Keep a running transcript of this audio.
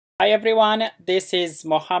Hi everyone, this is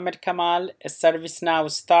Mohammed Kamal, a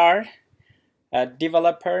ServiceNow star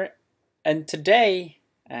developer, and today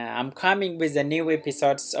I'm coming with a new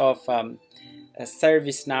episodes of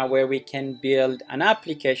ServiceNow where we can build an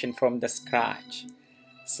application from the scratch.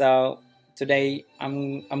 So today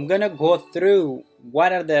I'm gonna go through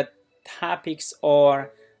what are the topics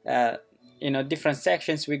or uh, different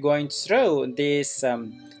sections we're going through this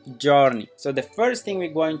journey. So the first thing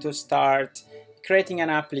we're going to start creating an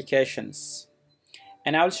applications,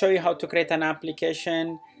 and I'll show you how to create an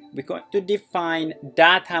application. We're going to define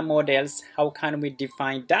data models. How can we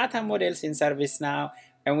define data models in ServiceNow?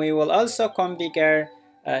 And we will also configure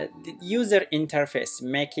the user interface,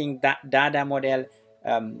 making that data model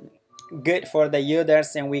good for the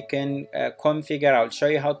users, and we can configure. I'll show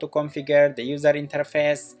you how to configure the user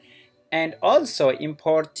interface, and also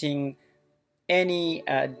importing any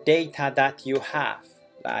data that you have,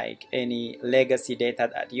 like any legacy data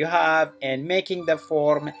that you have, and making the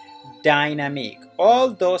form dynamic.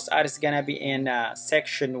 All those are gonna be in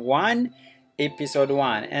section 1, episode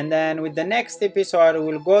 1, and then with the next episode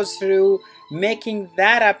we'll go through making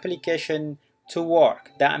that application to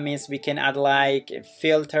work. That means we can add like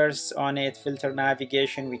filters on it, filter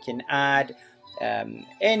navigation. We can add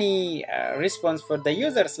any response for the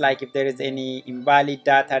users, like if there is any invalid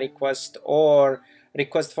data request or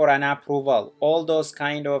request for an approval. All those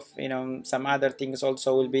kind of some other things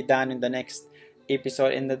also will be done in the next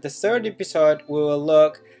episode. In the third episode we will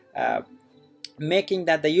look making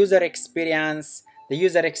that the user experience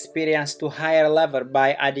to higher level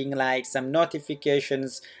by adding like some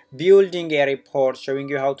notifications, building a report, showing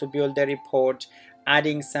you how to build a report,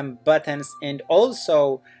 adding some buttons, and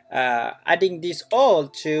also adding this all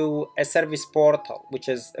to a service portal, which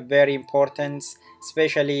is very important,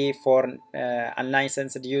 especially for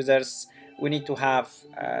unlicensed users. We need to have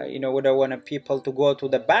we don't want people to go to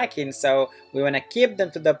the backend, so we want to keep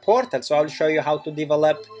them to the portal. So I'll show you how to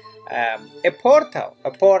develop a portal.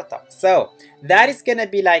 So that is gonna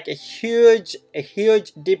be like a huge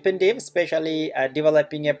deep and deep, especially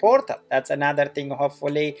developing a portal. That's another thing.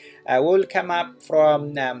 Hopefully will come up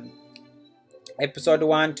from episode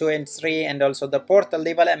 1, 2, and 3, and also the portal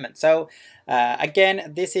development. So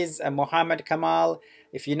again, this is Mohammed Kamal.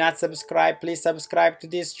 If you're not subscribed, please subscribe to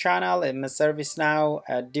this channel. I'm a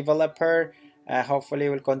ServiceNow developer. Hopefully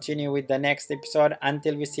we'll continue with the next episode.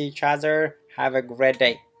 Until we see each other, have a great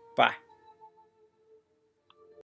day. Bye.